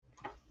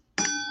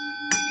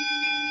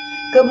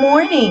Good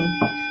morning.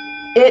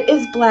 It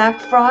is Black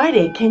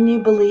Friday. Can you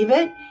believe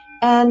it?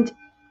 And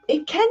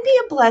it can be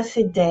a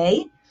blessed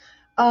day.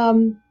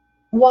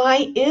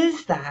 Why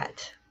is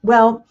that?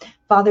 Well,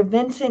 Father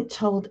Vincent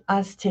told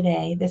us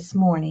today, this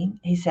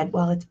morning, he said,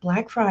 well, it's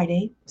Black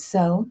Friday.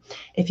 So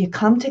if you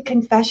come to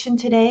confession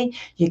today,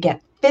 you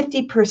get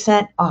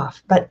 50%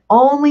 off, but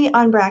only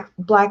on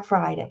Black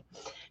Friday.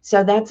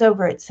 So that's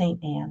over at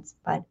St. Anne's.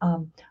 But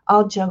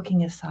all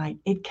joking aside,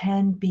 it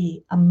can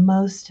be a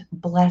most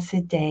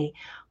blessed day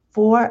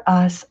for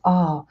us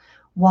all.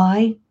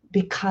 Why?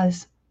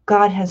 Because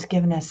God has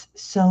given us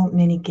so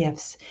many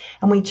gifts.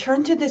 And we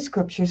turn to the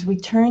scriptures. We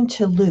turn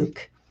to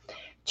Luke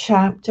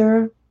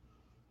chapter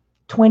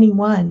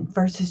 21,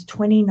 verses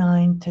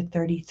 29 to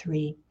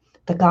 33,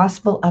 the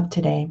gospel of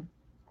today.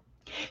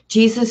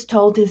 Jesus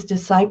told his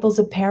disciples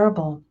a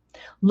parable.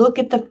 Look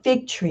at the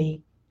fig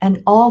tree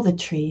and all the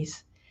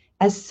trees.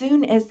 As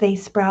soon as they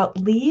sprout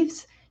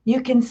leaves,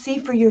 you can see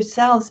for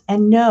yourselves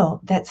and know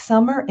that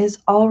summer is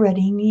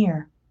already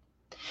near.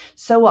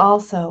 So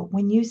also,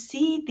 when you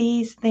see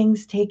these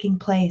things taking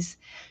place,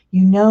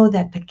 you know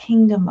that the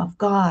kingdom of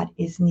God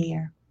is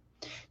near.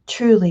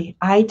 Truly,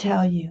 I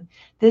tell you,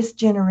 this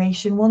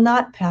generation will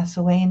not pass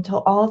away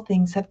until all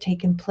things have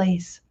taken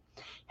place.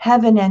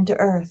 Heaven and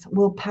earth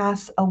will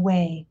pass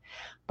away,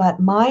 but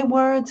my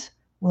words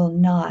will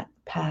not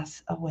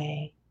pass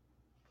away.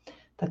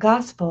 The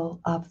gospel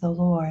of the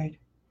Lord.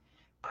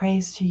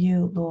 Praise to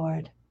you,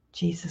 Lord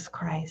Jesus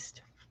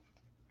Christ.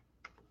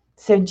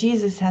 So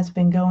Jesus has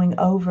been going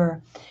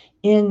over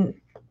in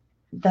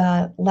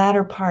the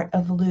latter part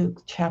of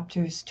Luke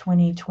chapters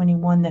 20,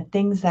 21, the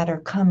things that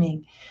are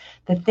coming,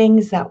 the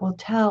things that will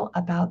tell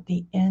about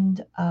the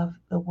end of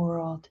the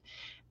world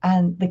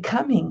and the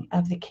coming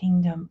of the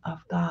kingdom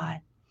of God.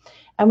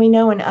 And we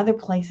know in other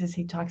places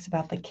he talks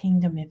about the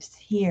kingdom is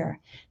here,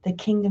 the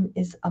kingdom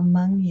is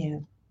among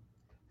you.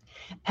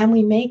 And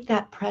we make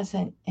that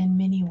present in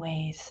many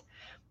ways.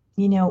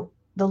 You know,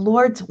 the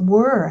Lord's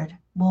word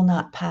will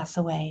not pass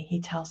away. He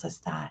tells us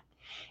that.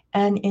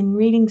 And in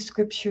reading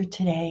scripture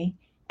today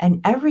and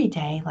every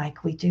day,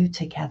 like we do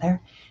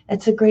together,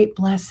 it's a great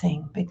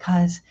blessing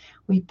because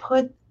we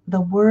put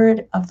the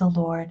word of the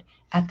Lord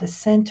at the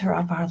center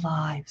of our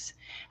lives.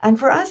 And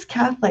for us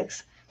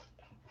Catholics,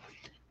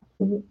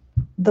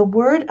 the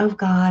word of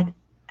God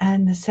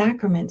and the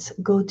sacraments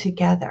go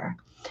together.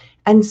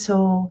 And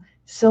so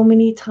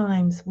many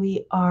times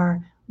we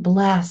are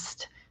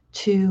blessed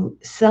to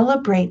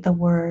celebrate the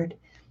word,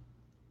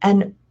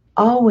 and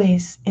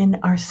always in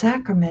our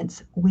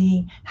sacraments,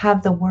 we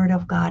have the word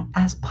of God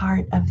as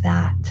part of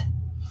that.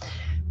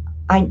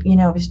 I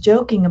was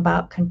joking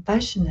about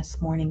confession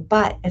this morning,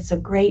 but it's a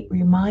great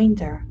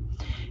reminder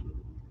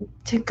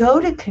to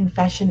go to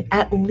confession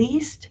at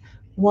least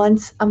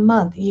once a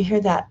month. You hear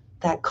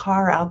that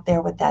car out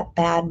there with that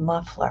bad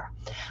muffler.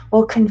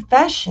 Well,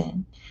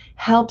 confession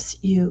helps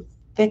you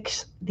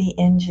fix the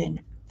engine,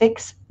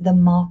 fix the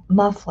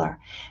muffler,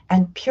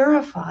 and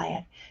purify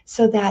it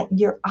so that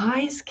your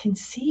eyes can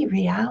see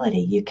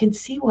reality. You can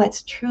see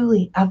what's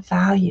truly of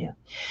value.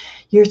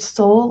 Your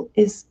soul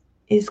is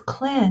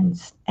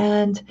cleansed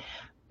and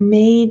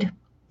made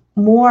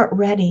more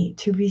ready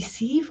to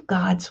receive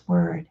God's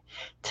word,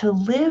 to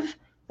live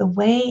the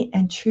way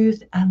and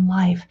truth and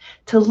life,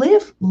 to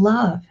live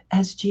love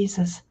as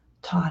Jesus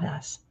taught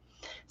us.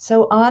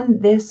 So on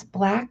this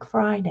Black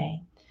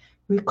Friday,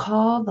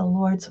 recall the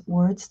Lord's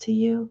words to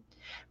you,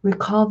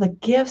 recall the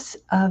gifts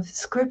of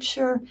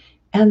Scripture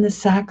and the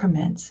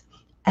sacraments,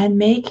 and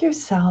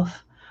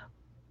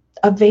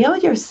avail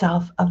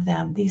yourself of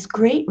them, these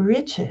great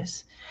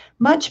riches,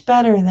 much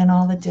better than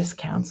all the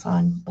discounts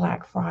on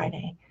Black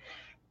Friday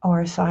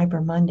or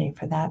Cyber Monday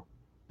for that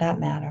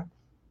matter.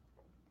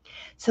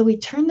 So we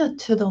turn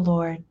to the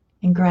Lord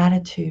in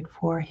gratitude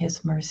for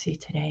his mercy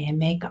today and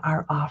make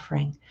our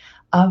offering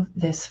of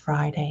this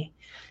Friday.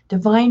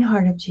 Divine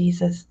Heart of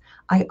Jesus,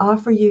 I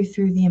offer you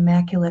through the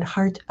Immaculate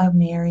Heart of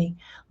Mary,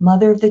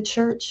 Mother of the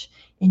Church,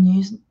 in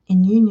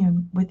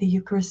union with the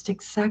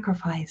Eucharistic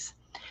sacrifice,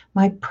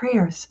 my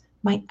prayers,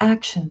 my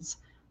actions,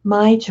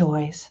 my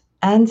joys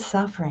and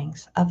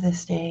sufferings of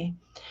this day,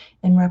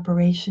 in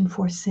reparation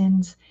for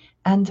sins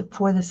and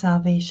for the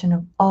salvation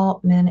of all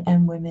men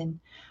and women,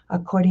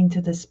 according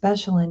to the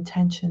special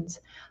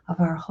intentions of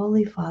our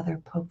Holy Father,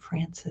 Pope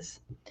Francis,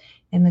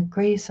 in the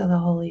grace of the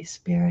Holy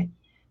Spirit,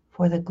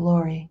 for the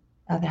glory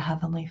of the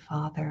Heavenly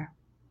Father.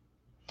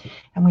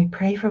 And we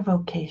pray for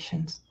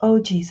vocations. O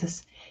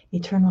Jesus,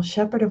 eternal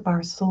shepherd of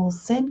our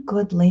souls, send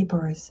good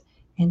laborers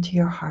into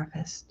your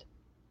harvest.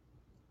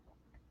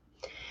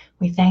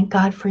 We thank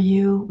God for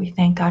you. We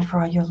thank God for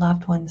all your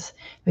loved ones.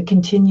 We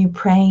continue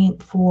praying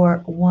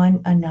for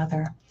one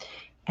another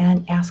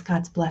and ask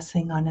God's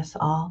blessing on us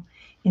all.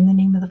 In the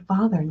name of the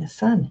Father, and the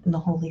Son, and the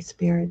Holy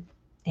Spirit.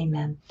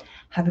 Amen.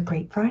 Have a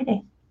great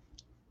Friday.